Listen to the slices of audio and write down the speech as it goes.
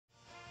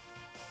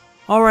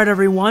Alright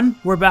everyone,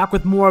 we're back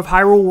with more of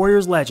Hyrule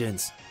Warriors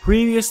Legends.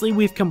 Previously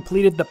we've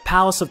completed the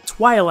Palace of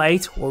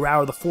Twilight, or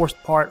rather the fourth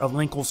part of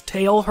Linkle's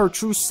tale, her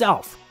true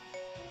self.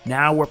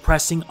 Now we're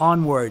pressing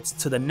onwards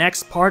to the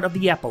next part of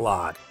the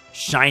epilogue,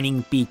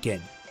 Shining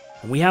Beacon.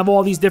 And we have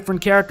all these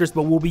different characters,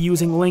 but we'll be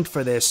using Link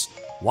for this.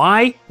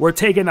 Why? We're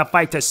taking the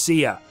fight to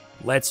Sia.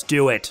 Let's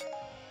do it.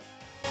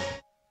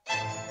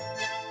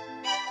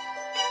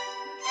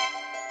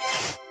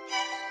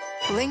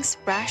 Link's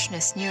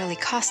rashness nearly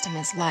cost him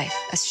his life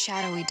as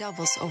shadowy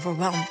doubles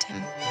overwhelmed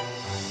him.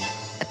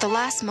 At the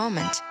last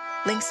moment,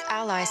 Link's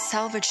allies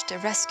salvaged a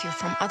rescue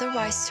from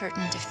otherwise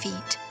certain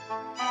defeat.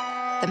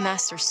 The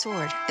Master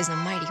Sword is a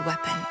mighty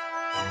weapon,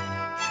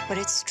 but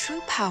its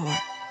true power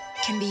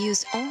can be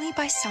used only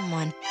by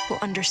someone who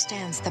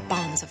understands the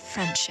bonds of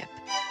friendship.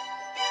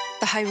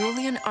 The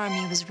Hyrulean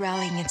army was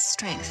rallying its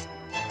strength,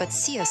 but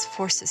Sia's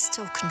forces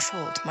still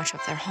controlled much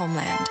of their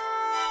homeland.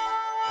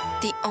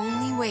 The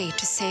only way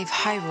to save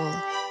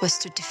Hyrule was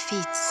to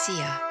defeat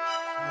Sia.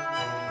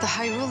 The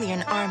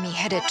Hyrulean army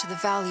headed to the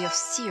Valley of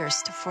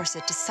Seers to force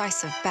a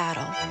decisive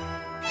battle.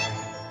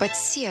 But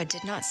Sia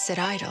did not sit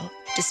idle,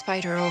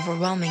 despite her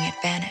overwhelming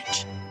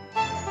advantage.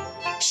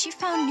 She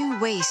found new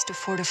ways to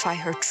fortify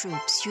her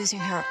troops using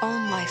her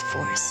own life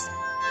force.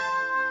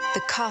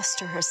 The cost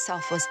to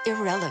herself was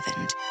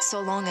irrelevant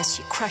so long as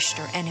she crushed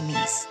her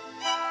enemies.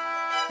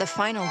 The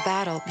final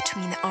battle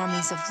between the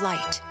armies of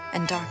light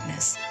and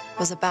darkness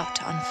was about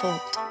to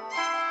unfold.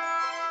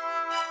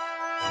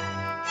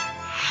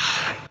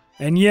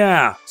 And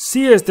yeah,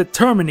 Sia is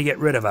determined to get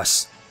rid of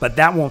us, but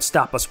that won't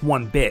stop us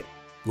one bit.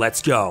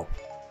 Let's go.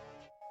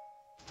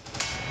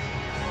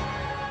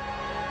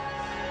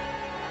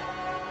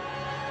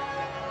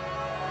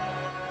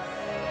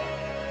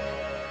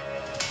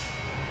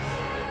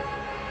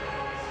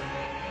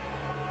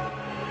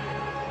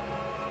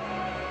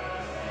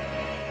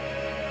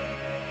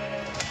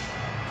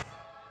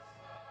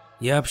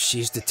 Yep,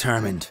 she's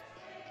determined.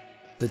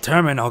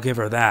 Determined, I'll give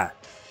her that.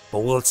 But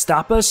will it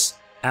stop us?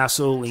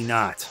 Absolutely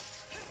not.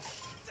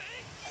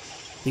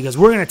 Because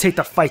we're going to take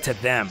the fight to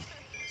them.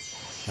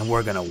 And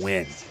we're going to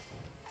win.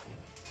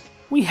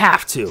 We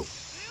have to.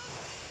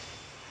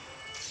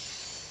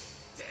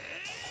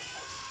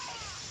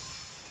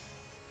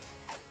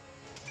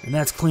 And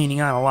that's cleaning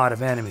out a lot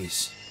of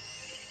enemies.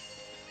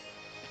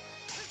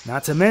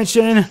 Not to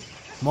mention,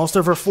 most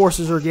of her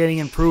forces are getting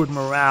improved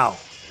morale.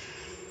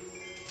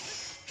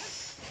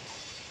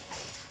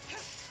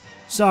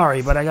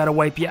 Sorry, but I gotta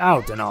wipe you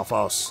out,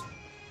 Denalfos.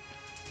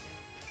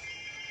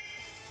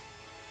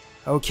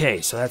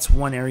 Okay, so that's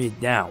one area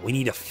down. We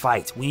need to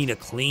fight. We need to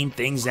clean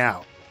things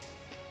out.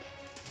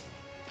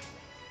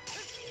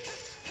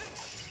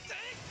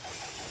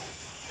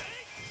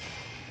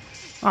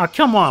 Aw,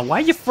 come on, why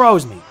you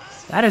froze me?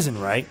 That isn't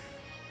right.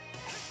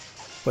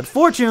 But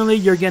fortunately,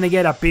 you're gonna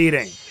get a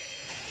beating.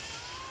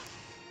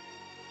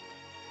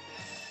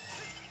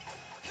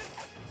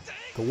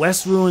 The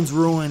West Ruins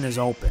ruin is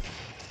open.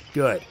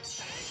 Good.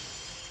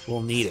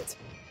 We'll need it.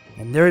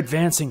 And they're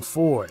advancing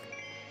forward.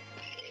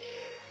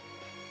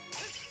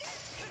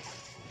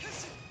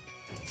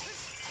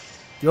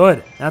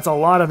 Good. That's a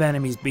lot of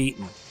enemies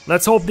beaten.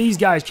 Let's hope these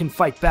guys can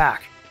fight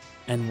back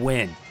and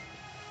win.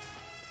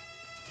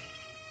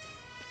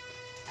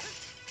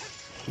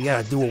 We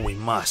gotta do what we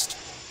must.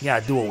 We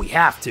gotta do what we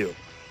have to.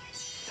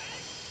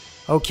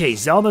 Okay,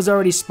 Zelda's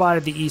already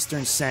spotted the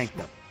Eastern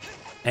Sanctum.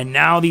 And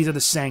now these are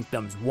the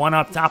Sanctums. One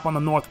up top on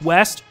the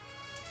northwest.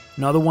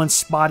 Another one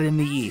spotted in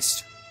the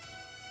east.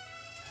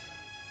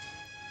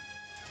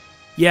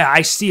 Yeah,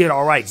 I see it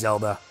alright,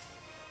 Zelda.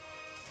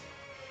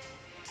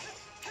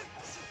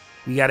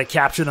 We gotta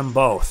capture them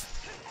both.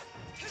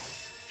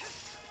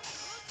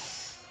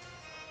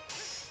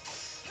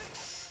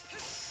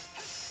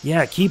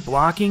 Yeah, keep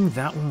blocking,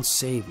 that won't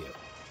save you.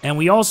 And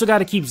we also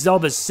gotta keep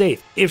Zelda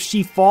safe. If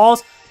she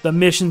falls, the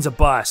mission's a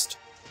bust.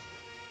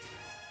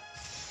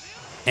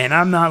 And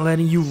I'm not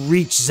letting you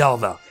reach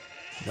Zelda.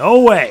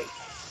 No way!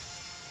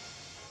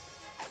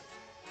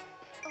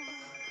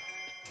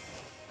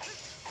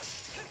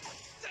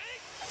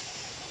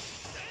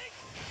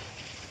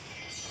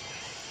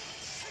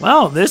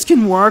 Well, this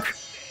can work.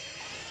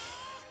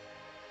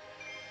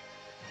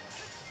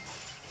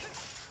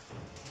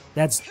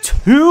 That's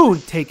 2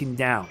 taken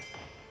down.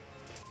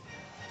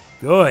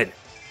 Good.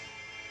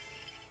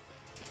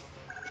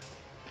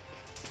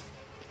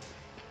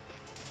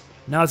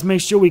 Now let's make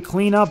sure we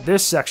clean up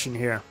this section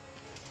here.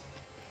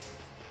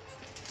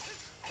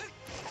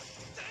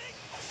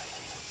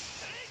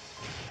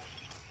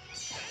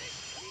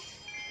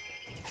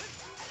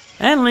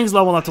 And Link's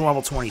leveled up to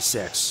level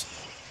 26.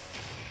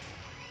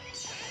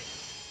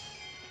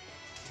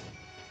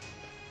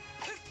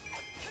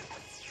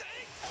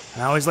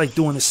 I always like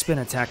doing the spin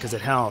attack because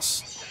it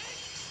helps.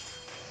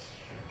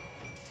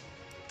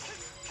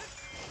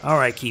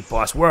 Alright, Keep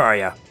Boss, where are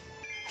ya?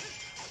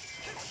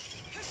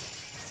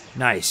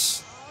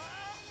 Nice.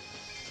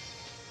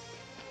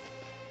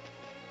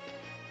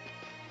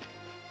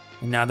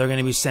 And now they're going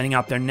to be sending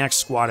out their next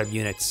squad of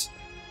units.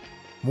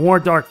 More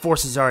dark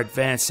forces are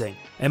advancing,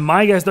 And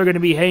my guess they're going to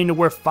be heading to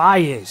where Fi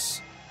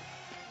is.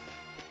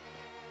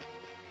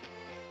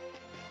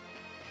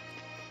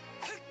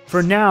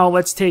 For now,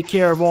 let's take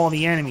care of all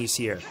the enemies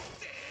here.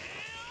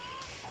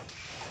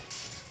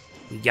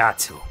 We got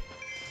to.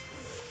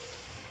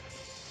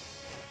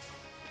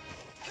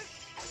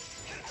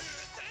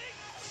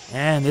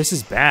 And this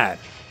is bad.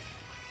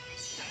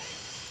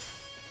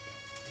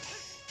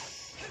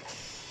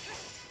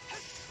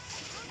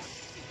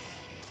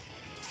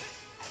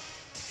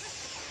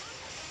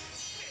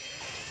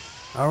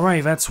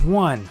 Alright, that's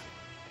one.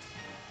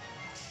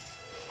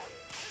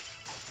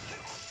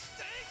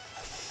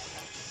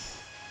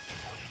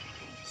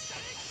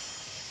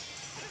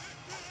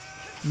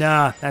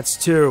 Nah, that's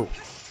two.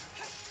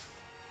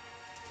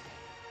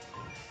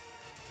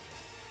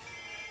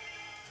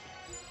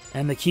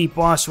 And the key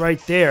boss right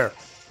there.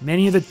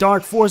 Many of the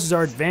dark forces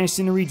are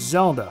advancing to reach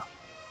Zelda.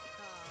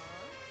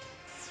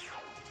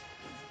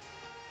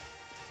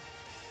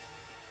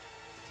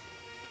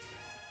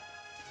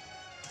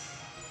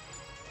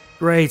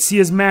 Great, see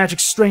his magic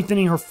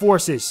strengthening her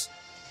forces.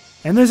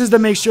 And this is to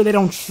make sure they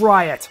don't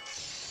try it.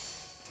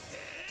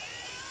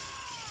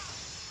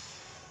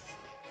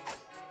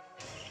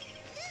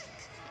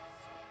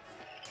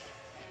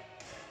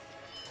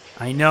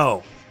 I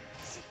know.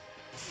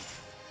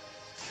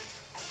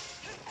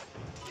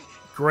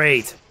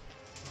 Great.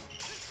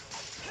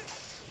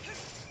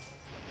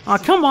 Oh,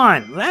 come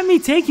on. Let me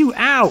take you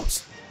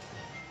out.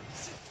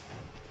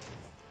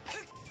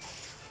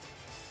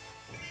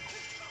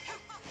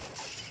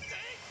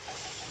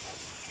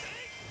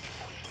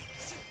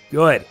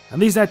 Good. At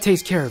least that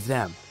takes care of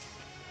them.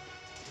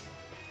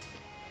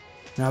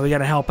 Now we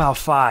gotta help out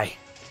Fi.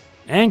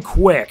 And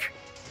quick.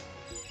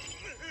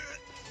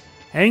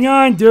 Hang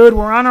on, dude.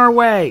 We're on our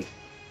way.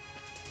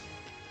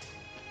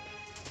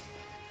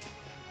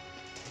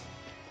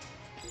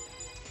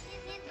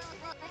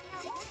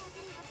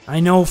 I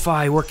know,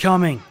 Fi. We're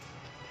coming.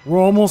 We're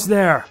almost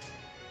there.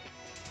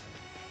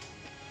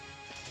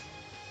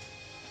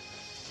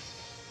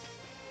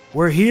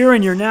 We're here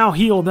and you're now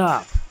healed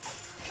up.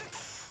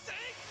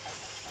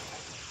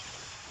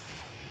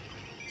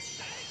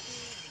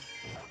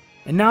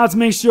 And now let's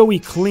make sure we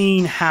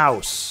clean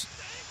house.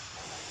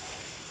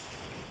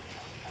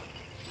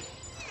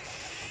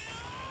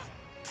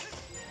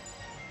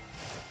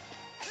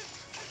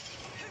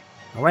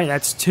 Alright,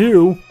 that's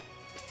two.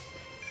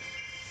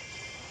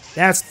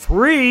 That's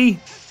three.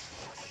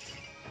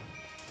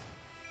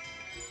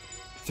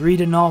 3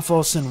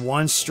 Denalfos in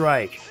one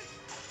strike.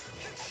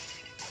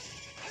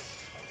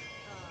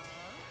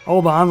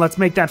 Hold on, let's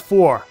make that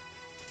 4.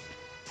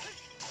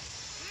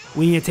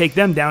 We need to take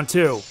them down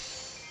too.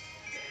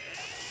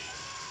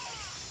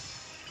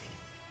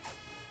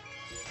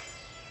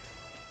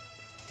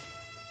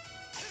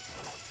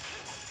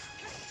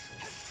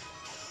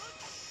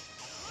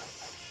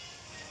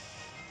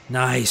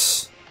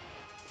 Nice.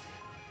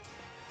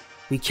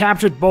 We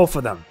captured both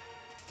of them.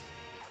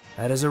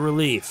 That is a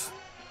relief.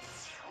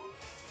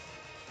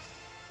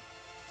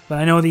 But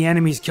I know the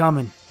enemy's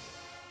coming.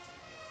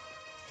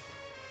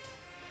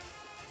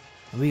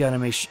 We gotta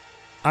make sure.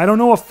 I don't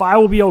know if Fi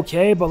will be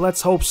okay, but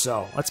let's hope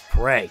so. Let's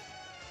pray.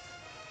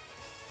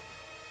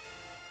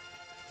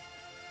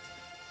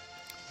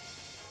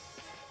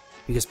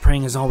 Because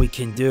praying is all we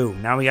can do.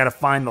 Now we gotta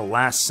find the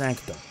last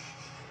sanctum.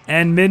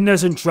 And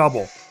Midna's in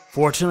trouble.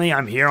 Fortunately,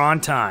 I'm here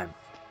on time.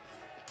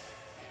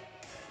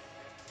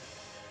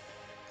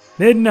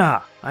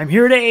 Midna, I'm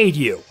here to aid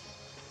you.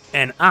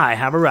 And I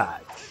have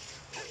arrived.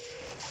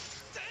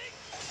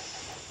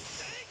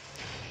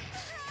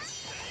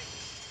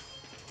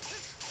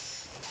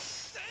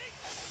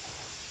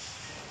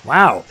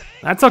 Wow,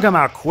 that took him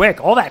out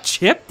quick. All that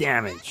chip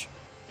damage.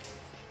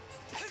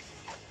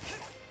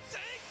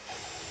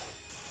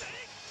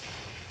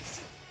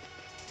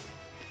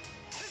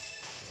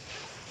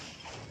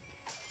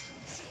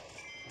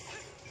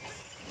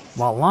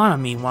 While Lana,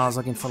 meanwhile, is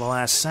looking for the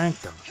last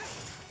sanctum.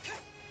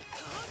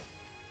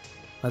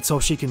 Let's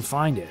hope she can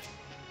find it.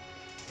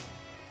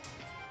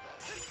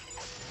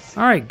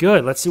 Alright,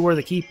 good. Let's see where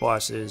the key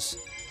boss is.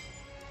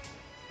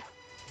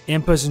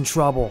 Impa's in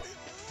trouble.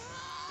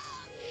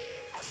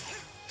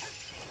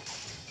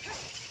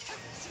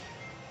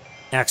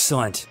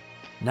 Excellent.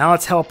 Now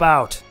let's help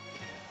out.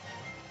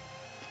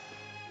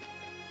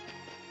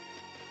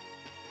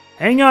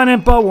 Hang on,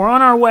 Impa. We're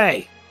on our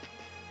way.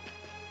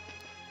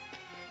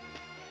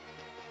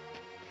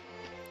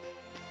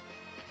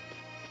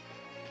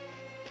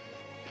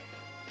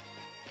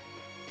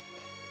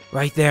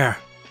 Right there.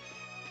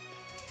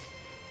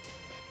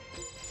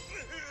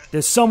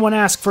 Does someone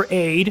ask for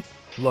aid?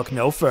 Look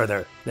no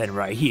further than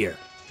right here.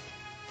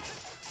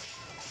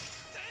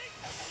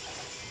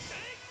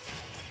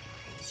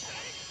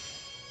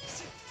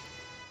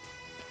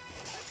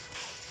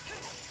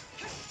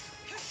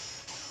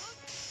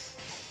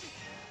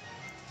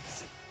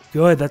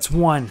 Good, that's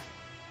one.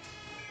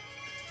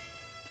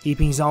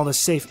 Keeping Zelda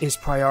safe is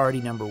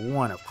priority number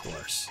 1, of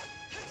course.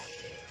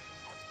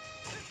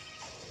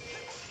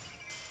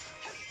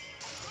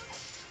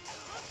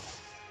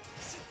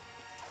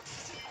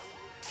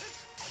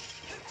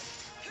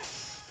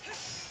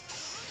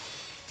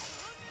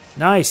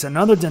 Nice,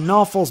 another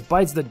Denolfos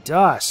bites the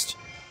dust.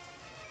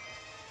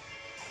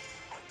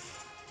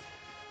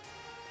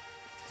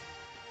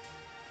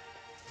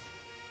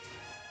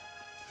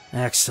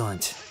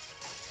 Excellent.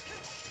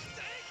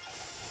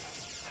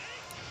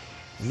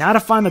 Now to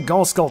find the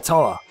Gull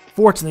Skulltula.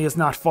 Fortunately, it's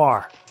not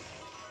far.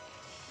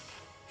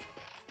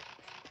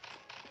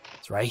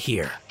 It's right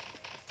here.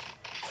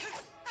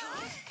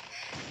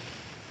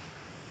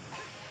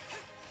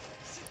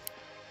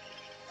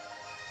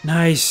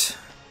 Nice.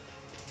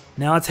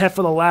 Now let's head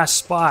for the last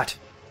spot.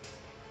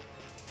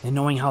 And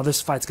knowing how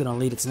this fight's gonna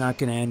lead, it's not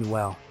gonna end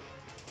well.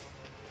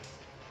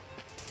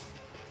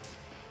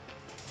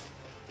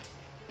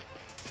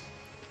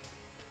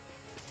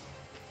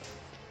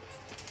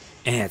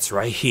 And it's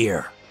right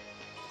here.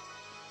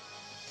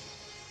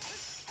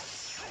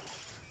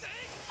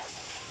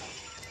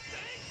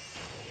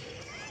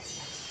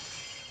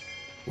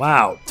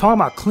 Wow,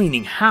 talking about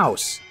cleaning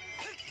house.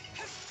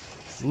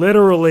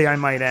 Literally, I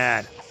might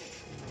add.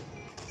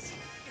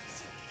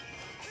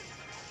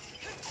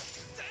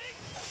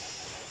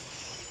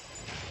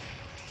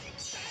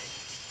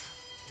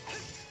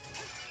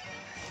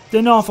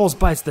 Denolfos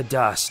bites the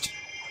dust.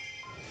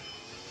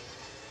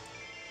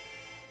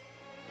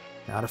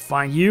 Now to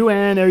find you,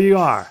 and there you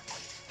are.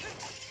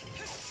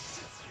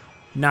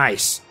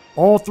 Nice.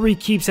 All 3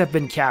 keeps have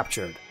been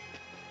captured.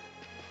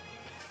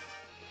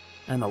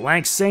 And the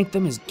Lank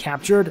Sanctum is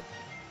captured,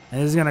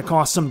 and this is going to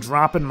cause some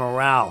drop in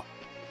morale.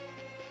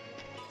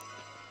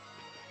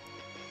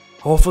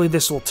 Hopefully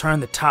this will turn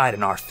the tide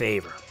in our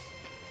favor.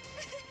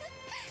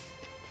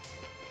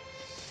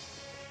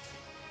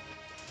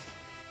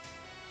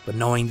 But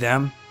knowing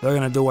them, they're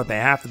going to do what they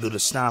have to do to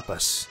stop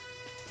us.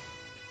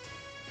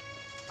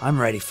 I'm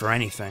ready for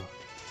anything.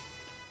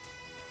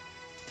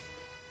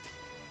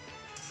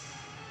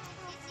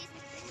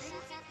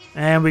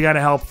 And we got to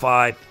help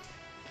fight.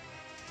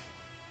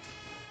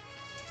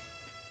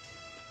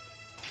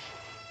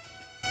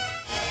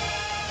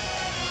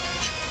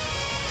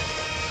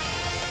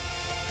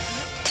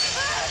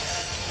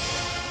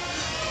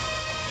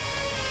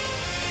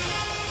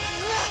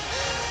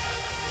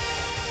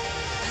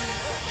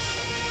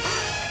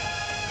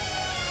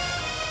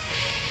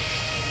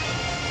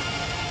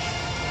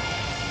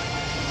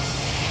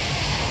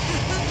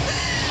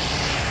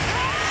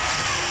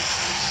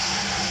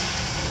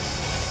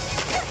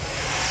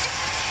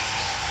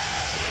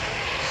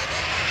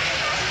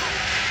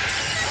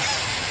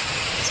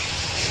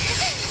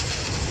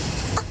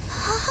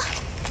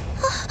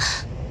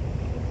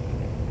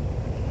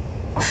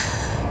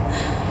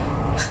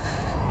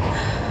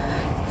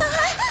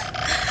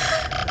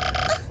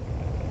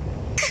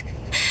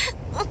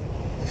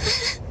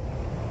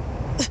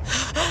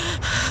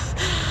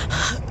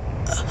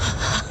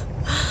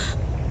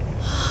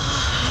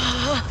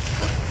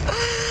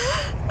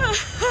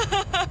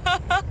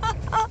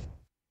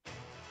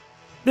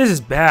 This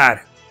is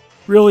bad.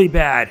 Really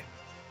bad.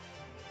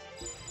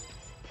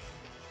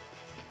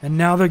 And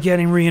now they're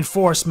getting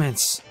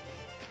reinforcements.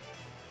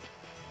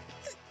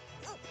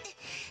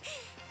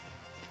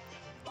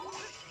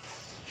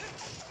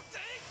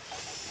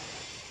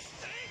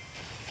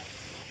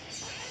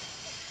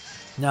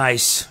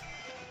 Nice.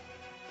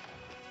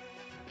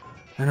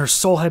 And her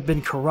soul had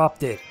been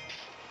corrupted.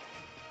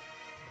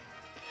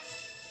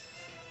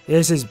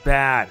 This is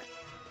bad.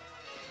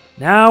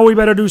 Now we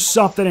better do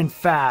something and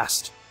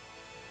fast.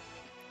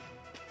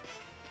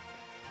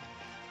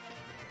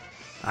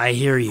 I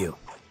hear you.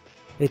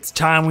 It's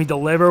time we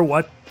deliver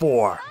what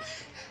for.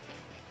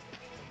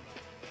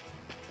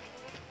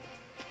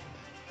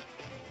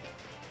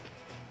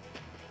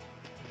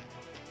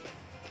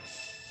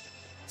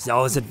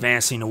 Zelda's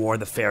advancing toward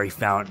the fairy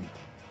fountain,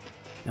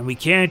 and we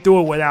can't do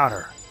it without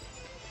her.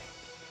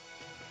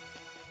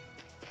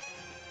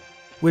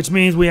 Which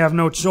means we have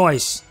no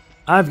choice.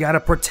 I've got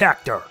to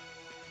protect her.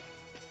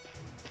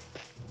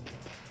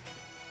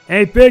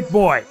 Hey, big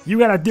boy, you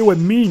gotta deal with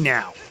me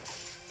now.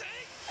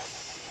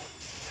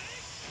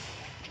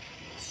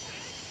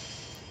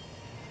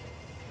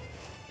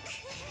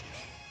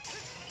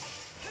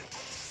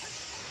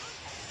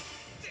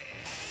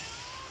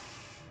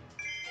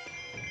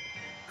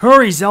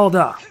 Hurry,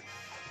 Zelda!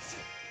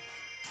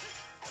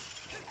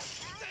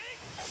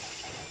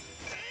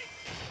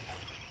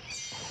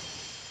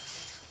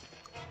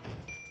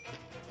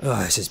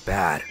 Ugh, this is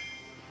bad.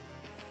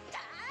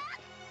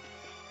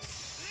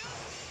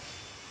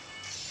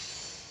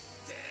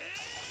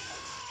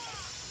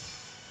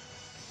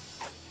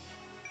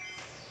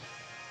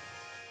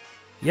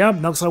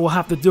 Yep, looks like we'll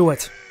have to do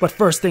it. But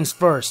first things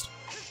first.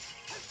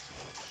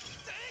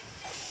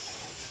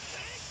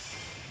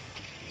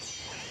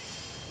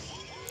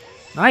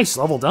 Nice,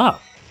 leveled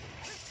up.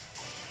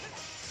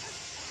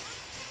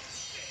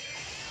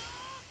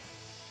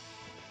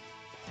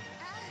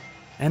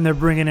 And they're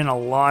bringing in a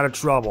lot of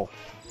trouble.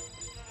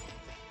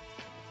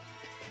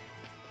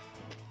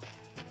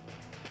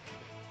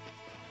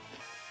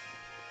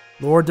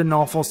 Lord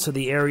Denolfos to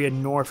the area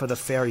north of the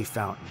fairy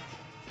fountain.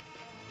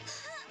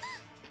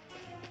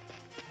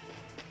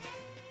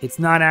 It's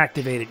not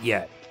activated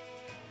yet.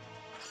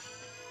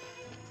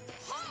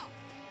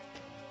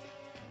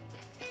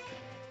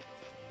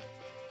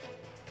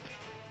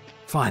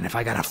 Fine, if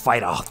I gotta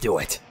fight, I'll do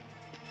it.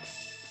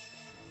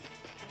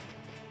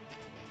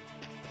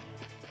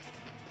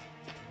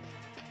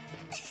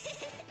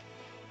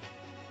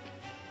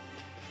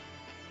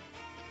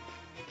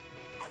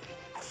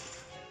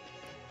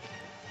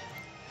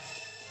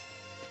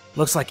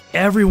 Looks like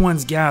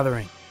everyone's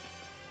gathering.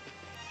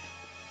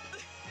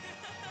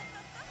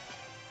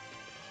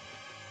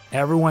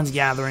 Everyone's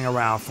gathering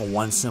around for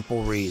one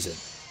simple reason.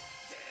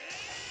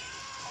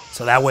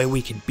 So that way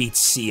we can beat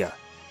Sia.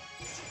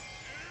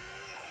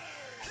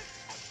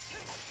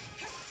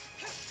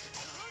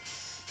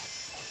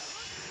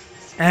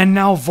 And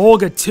now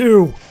Volga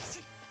too!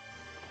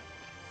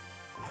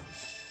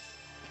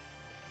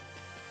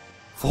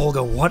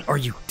 Volga, what are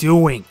you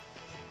doing?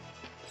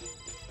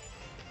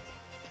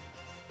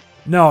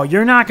 No,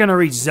 you're not gonna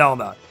reach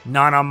Zelda.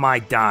 Not on my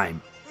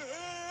dime.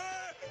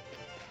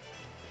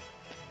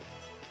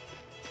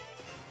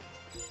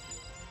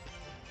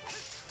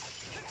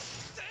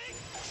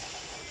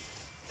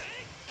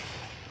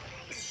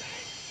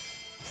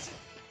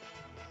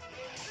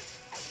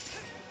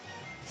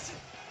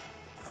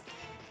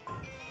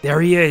 There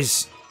he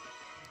is.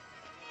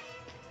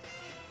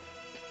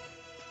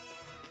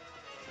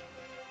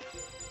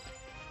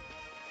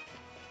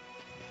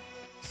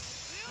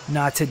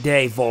 Not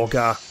today,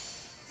 Volga.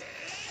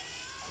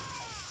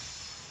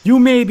 You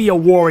may be a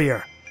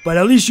warrior, but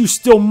at least you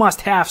still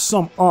must have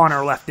some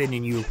honor left in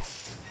you.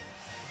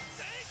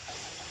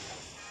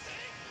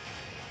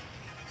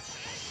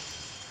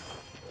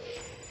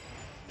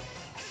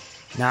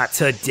 Not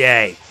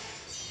today.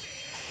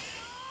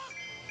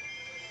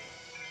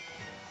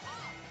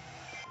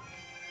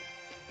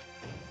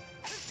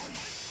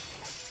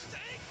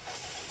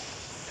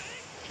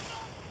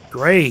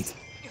 Great.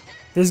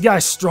 This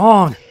guy's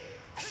strong.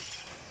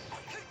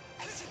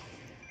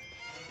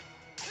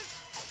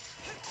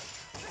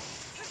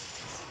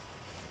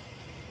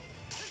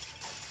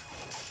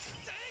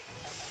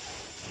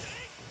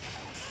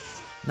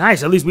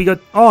 Nice, at least we got...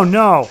 Oh,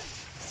 no!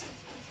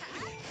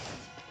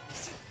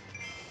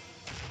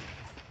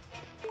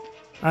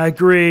 I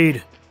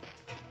agreed.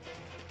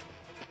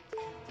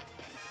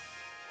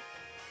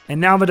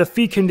 And now the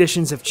defeat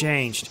conditions have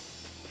changed.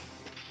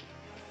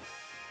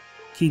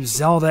 Keep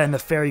Zelda and the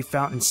Fairy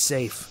Fountain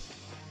safe.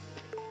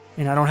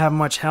 And I don't have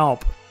much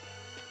help.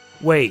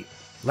 Wait,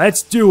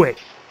 let's do it!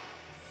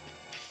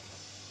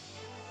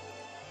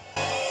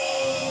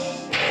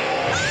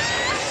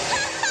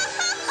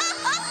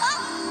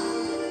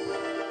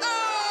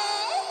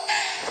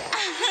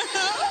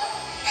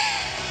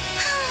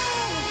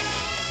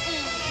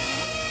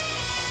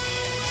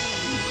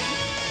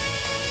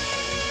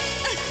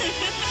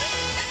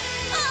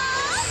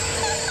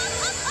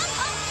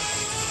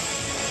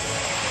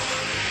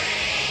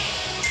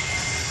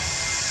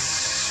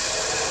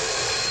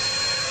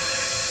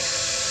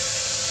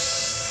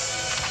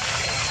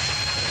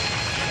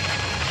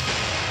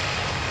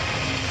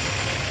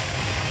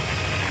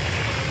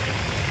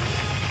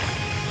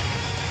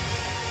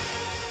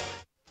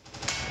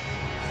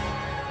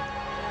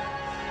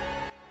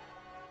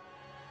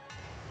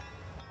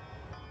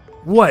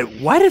 What?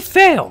 Why did it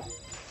fail?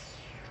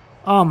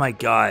 Oh my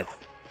god.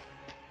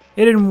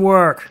 It didn't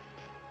work.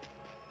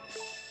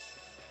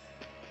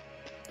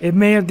 It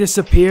may have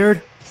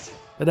disappeared,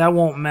 but that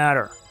won't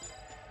matter.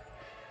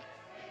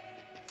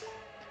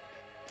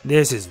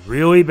 This is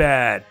really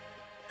bad.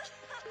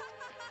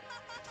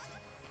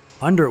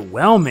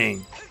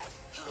 Underwhelming.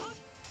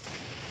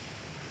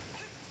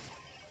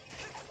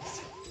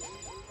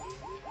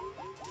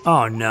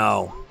 Oh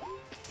no.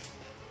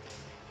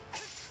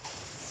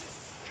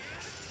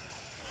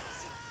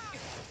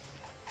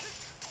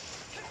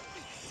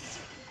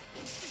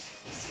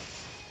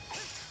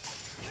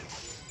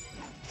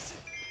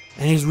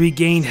 And he's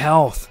regained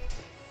health.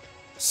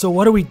 So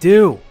what do we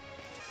do?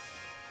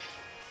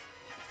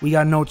 We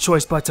got no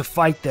choice but to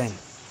fight then.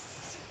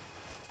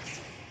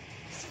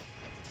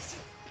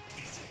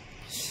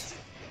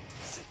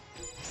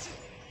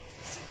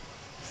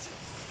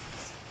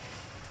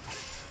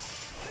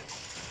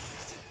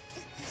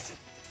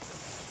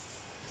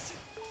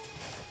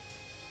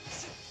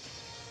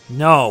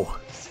 No.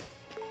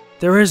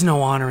 There is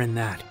no honor in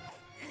that.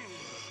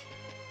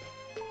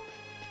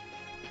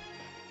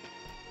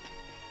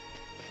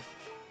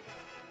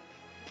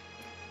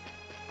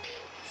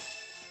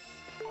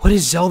 What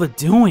is Zelda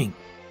doing?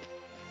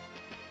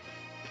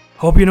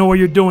 Hope you know what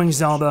you're doing,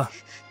 Zelda.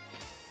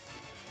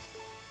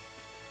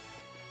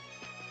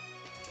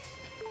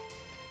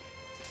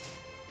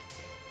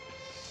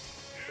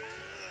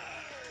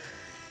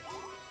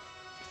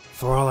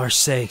 For all our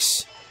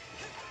sakes.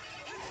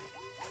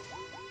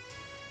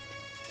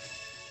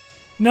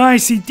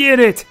 Nice, he did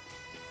it!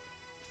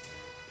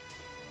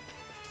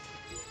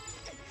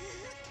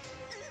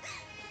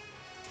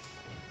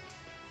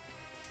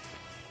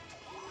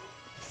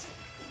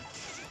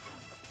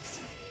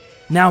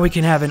 Now we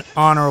can have an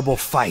honorable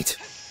fight.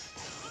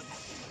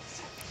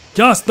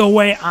 Just the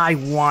way I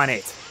want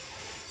it.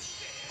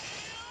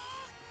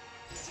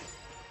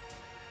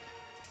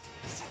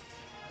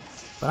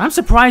 But I'm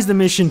surprised the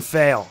mission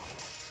failed.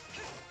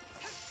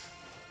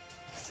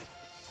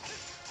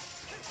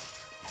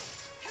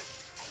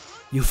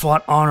 You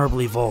fought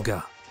honorably,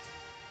 Volga.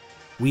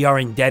 We are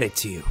indebted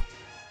to you.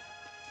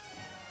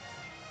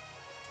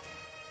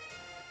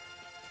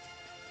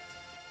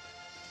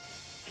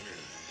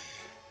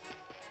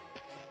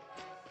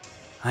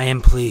 I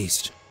am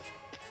pleased.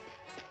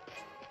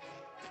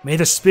 May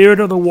the spirit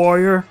of the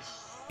warrior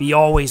be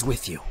always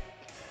with you.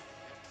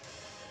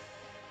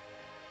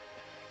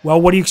 Well,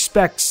 what do you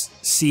expect,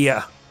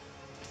 Sia?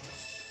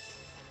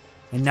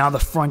 And now the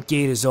front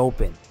gate is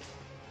open.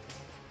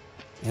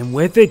 And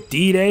with it,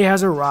 D-Day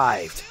has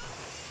arrived.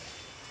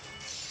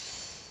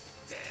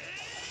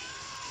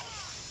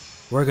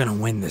 We're gonna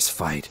win this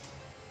fight.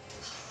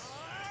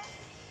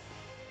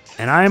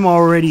 And I'm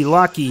already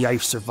lucky I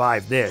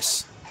survived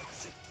this.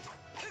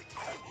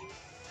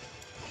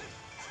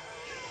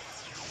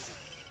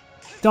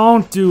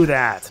 Don't do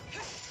that.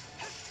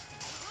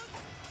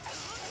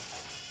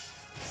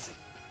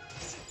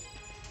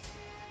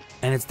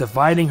 And it's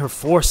dividing her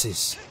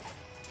forces.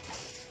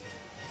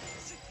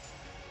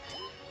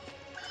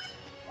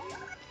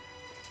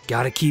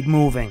 Gotta keep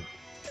moving.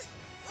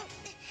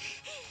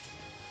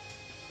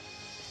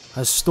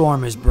 A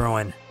storm is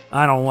brewing.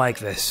 I don't like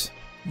this.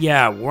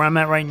 Yeah, where I'm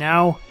at right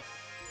now?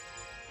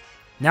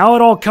 Now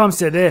it all comes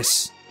to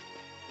this.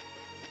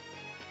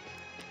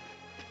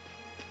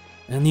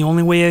 And the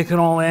only way it can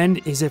all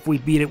end is if we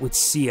beat it with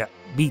Sia.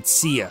 Beat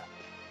Sia.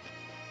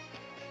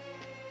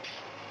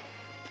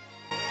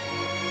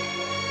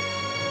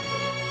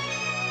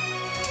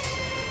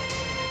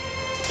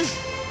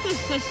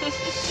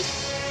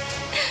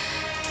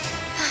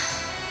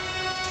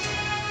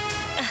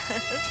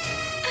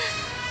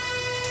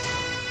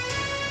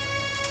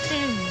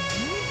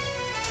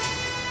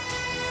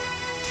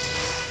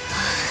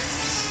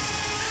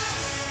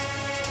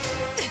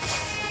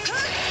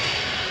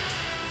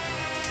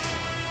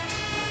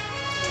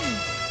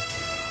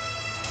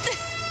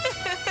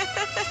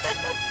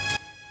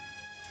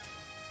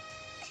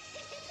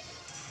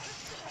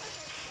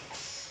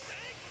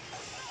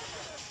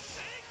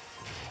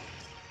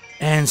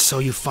 And so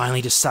you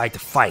finally decide to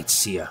fight,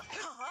 Sia.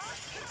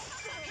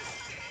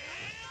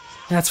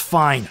 That's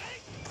fine.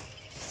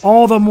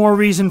 All the more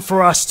reason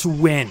for us to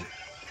win.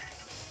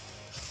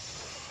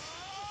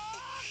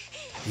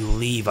 You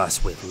leave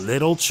us with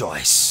little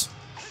choice.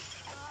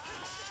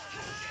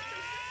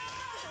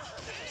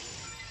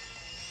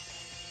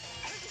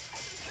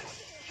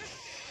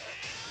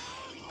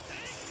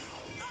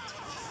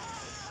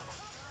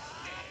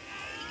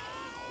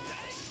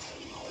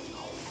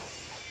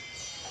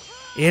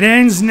 It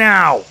ends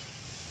now!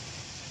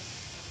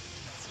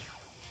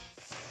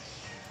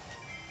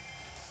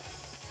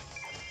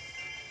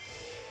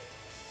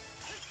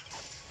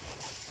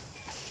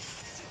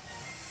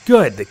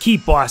 Good, the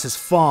keep boss has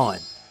fallen.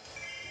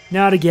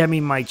 Now to get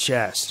me my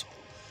chest.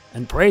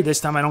 And pray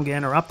this time I don't get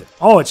interrupted.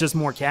 Oh, it's just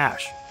more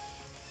cash.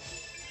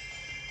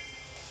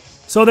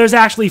 So there's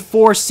actually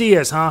 4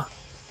 Sias, huh?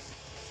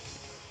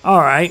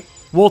 Alright,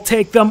 we'll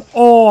take them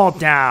all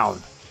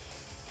down.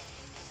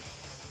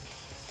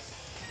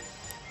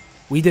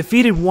 We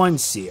defeated 1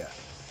 Sia.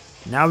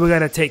 Now we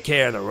gotta take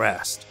care of the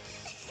rest.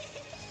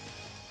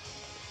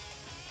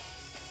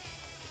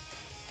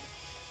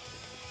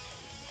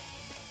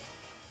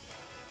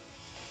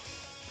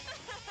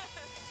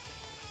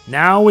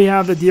 Now we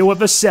have to deal with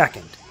the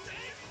second.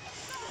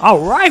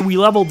 Alright, we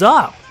leveled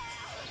up.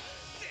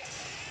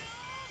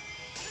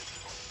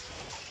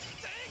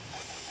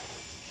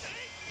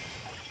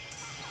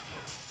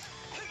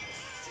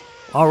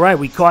 Alright,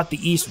 we caught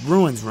the East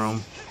Ruins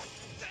room.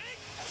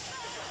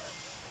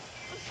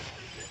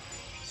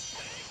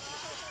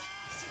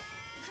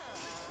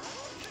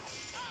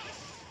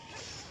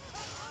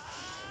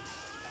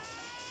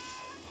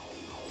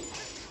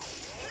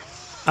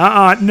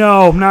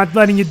 No, I'm not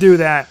letting you do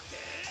that.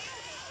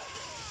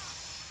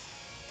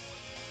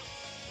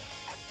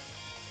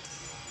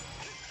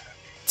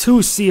 Two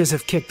Sias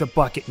have kicked the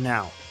bucket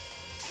now.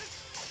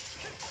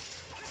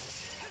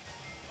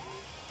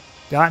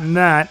 Gotten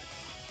that.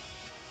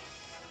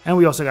 And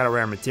we also got a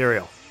rare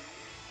material.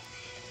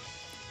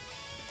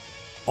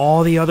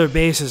 All the other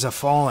bases are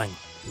falling,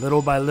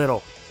 little by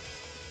little.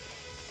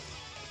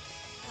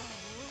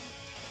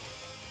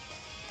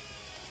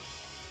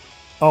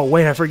 Oh,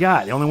 wait, I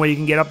forgot. The only way you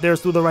can get up there is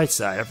through the right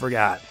side. I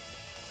forgot.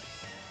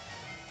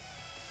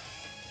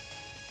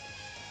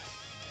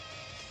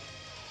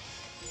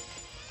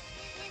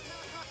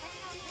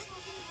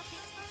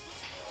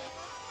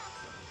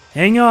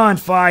 Hang on,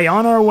 Fi.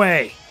 On our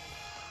way.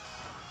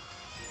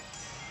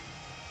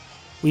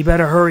 We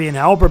better hurry and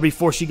help her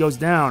before she goes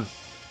down.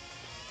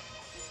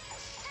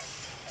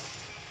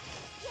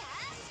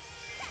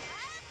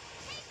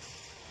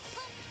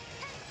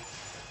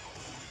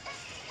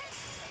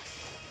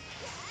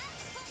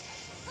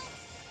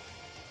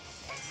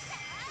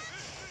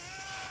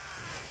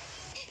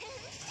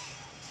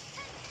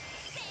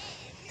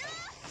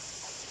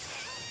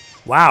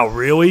 Wow,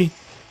 really?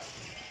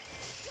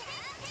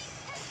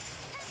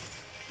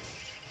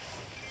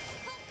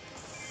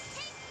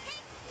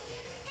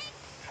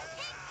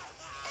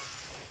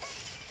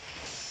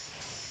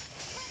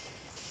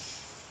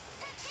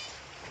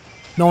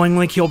 Knowing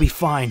Link, he'll be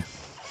fine.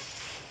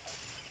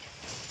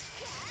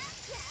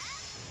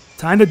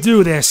 Time to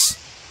do this.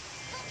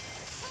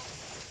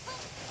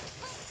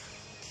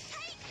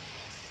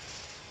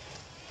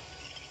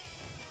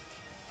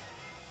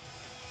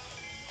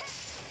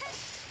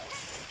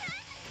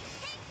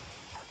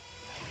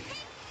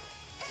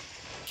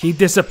 Keep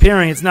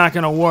disappearing, it's not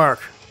gonna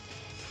work.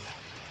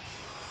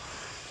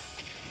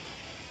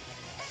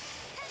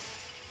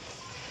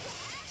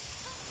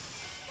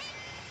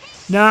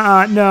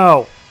 Nuh-uh,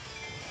 no.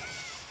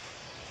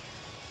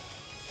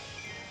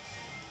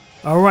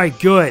 Alright,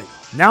 good.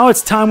 Now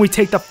it's time we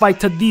take the fight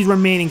to these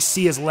remaining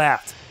Seers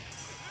left.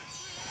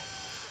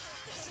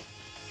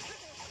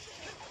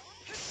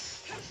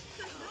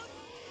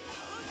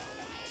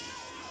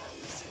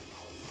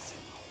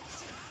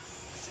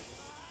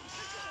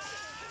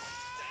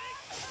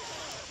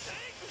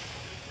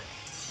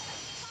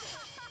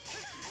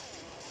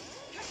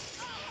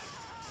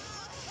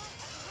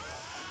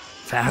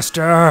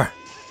 Faster!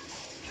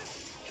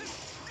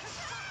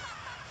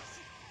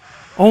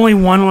 Only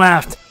one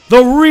left.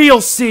 The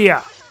real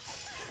Seer!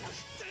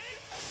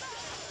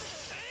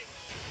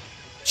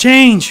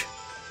 Change!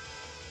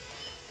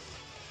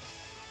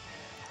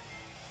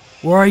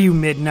 Where are you,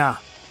 Midna?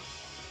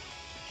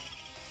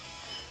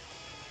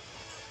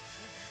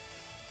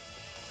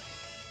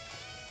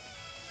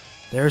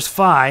 There's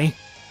Fi.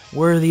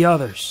 Where are the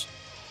others?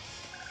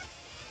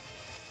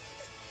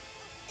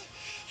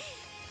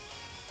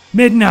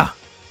 Midna!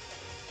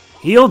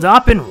 Healed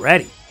up and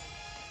ready.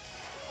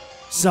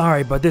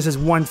 Sorry, but this is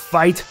one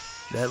fight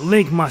that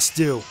Link must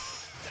do.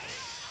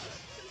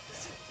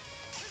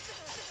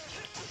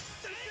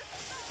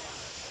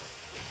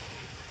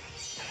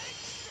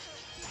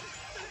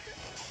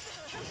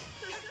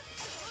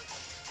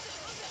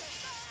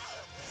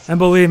 And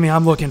believe me,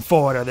 I'm looking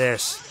forward to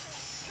this.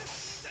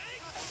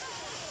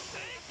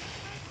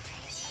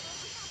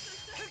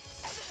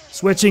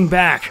 Switching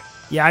back.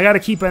 Yeah, I gotta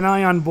keep an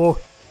eye on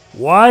both.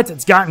 What?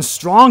 It's gotten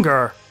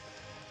stronger.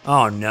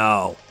 Oh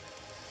no.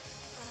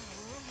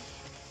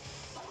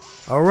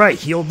 Alright,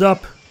 healed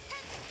up.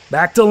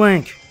 Back to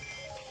Link.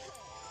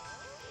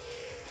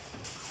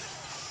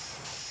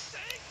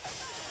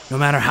 No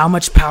matter how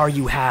much power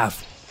you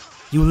have,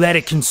 you let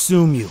it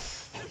consume you.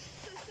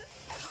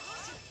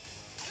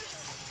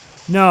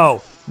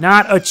 No,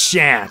 not a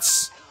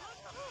chance.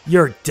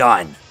 You're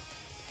done.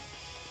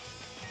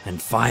 And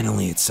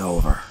finally it's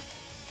over.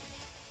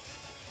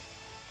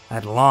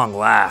 At long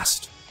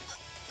last.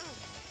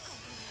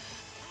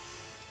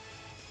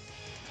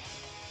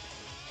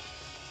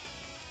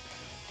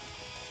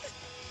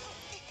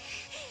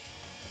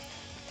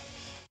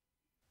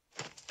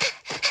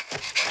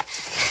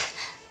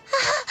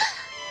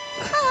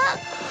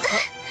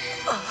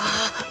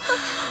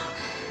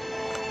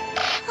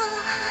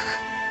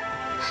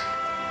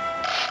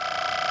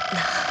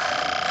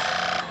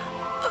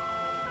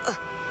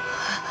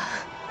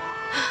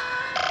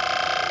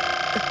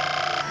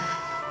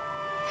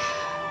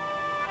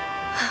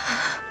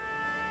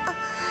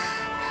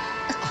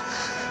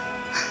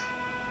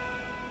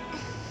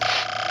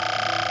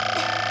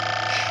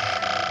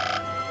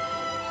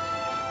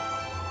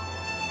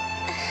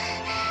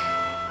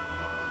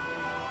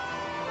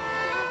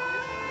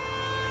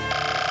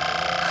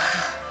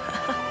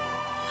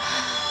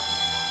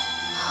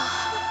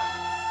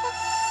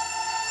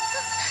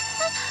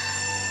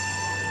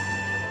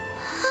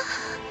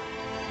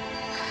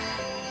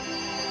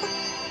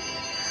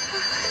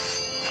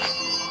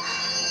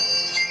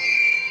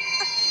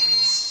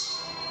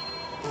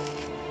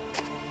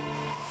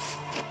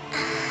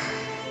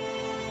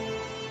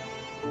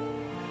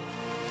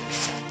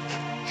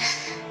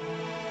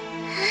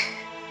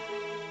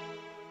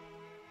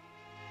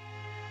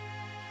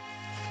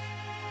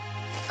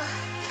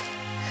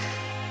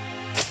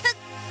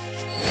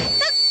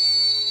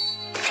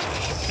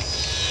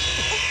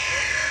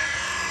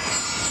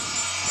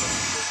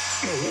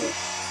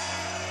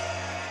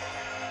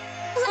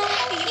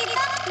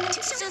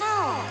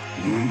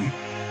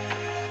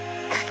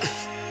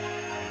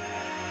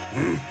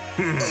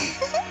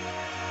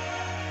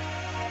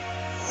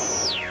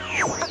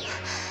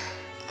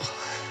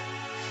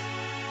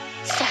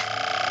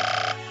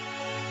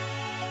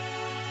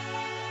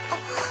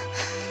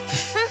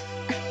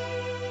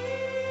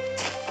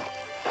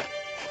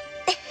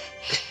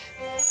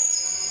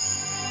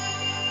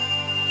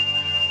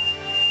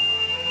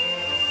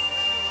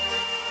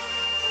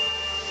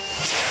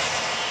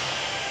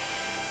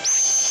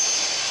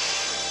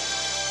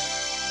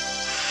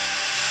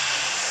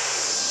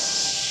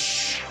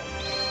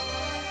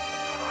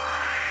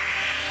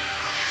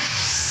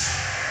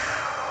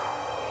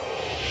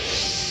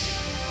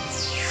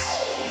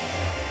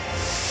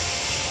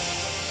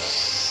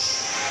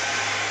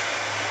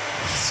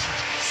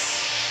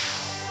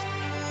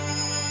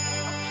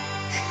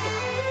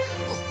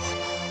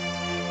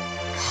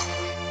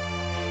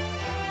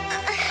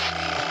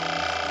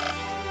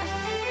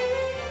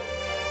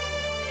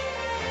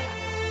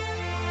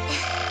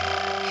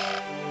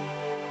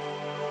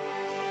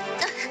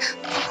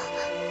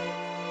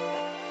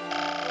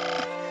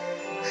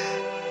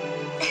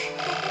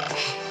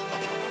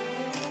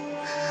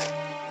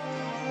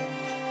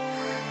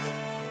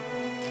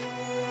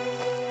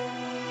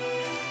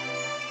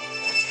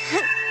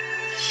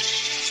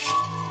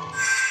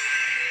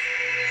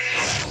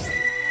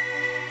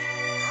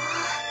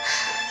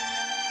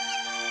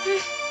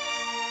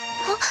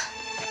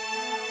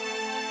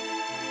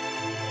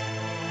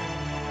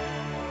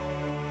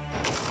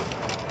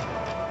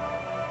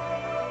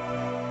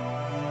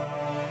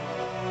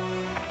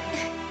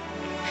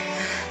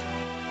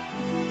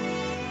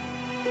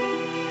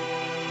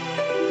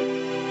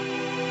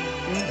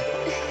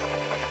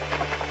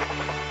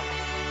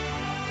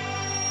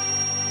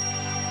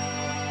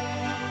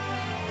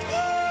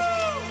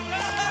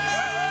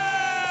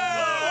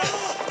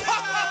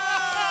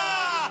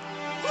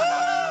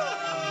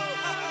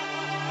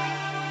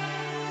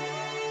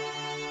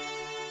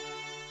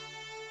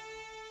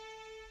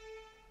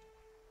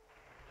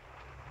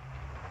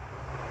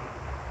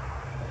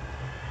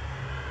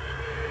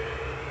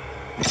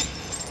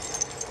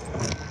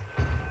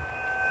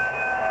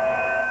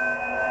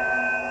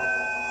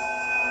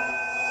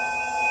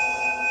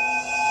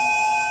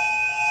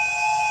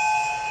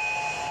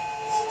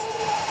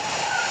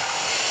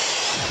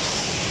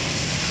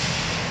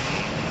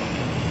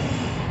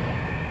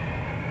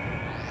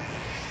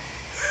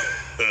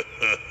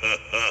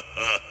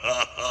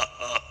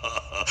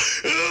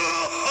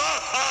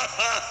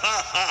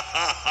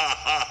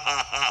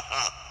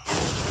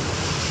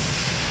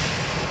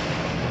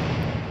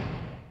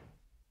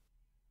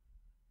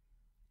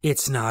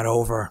 It's not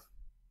over.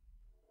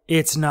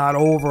 It's not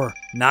over.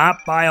 Not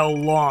by a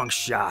long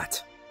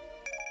shot.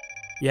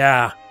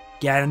 Yeah,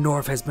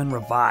 Ganondorf has been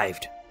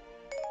revived.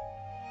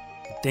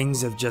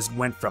 Things have just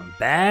went from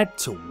bad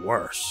to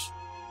worse.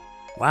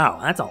 Wow,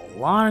 that's a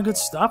lot of good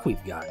stuff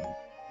we've gotten.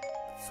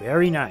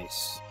 Very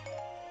nice.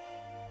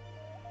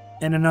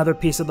 And another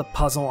piece of the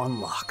puzzle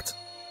unlocked.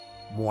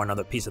 More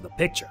another piece of the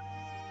picture.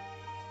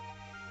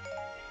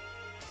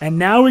 And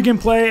now we can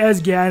play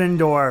as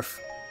Ganondorf.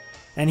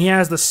 And he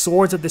has the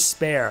Swords of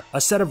Despair,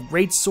 a set of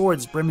great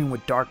swords brimming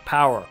with dark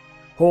power.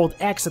 Hold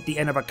X at the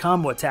end of a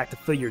combo attack to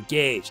fill your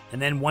gauge, and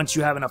then once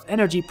you have enough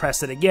energy,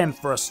 press it again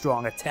for a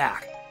strong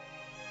attack.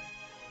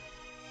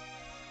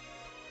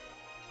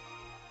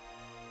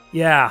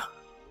 Yeah,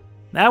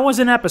 that was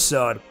an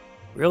episode.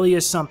 Really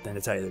is something,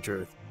 to tell you the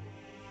truth.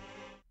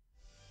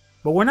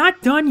 But we're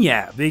not done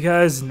yet,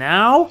 because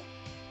now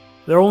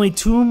there are only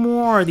 2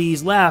 more of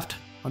these left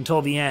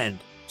until the end.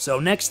 So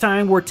next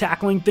time we're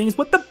tackling things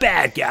with the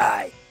bad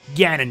guy,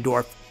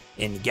 Ganondorf,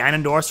 in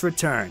Ganondorf's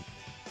Return.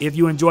 If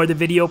you enjoyed the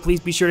video, please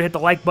be sure to hit the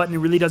like button. It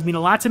really does mean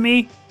a lot to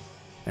me.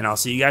 And I'll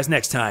see you guys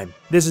next time.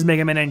 This is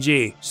Mega Man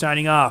NG,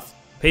 signing off.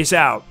 Peace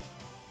out.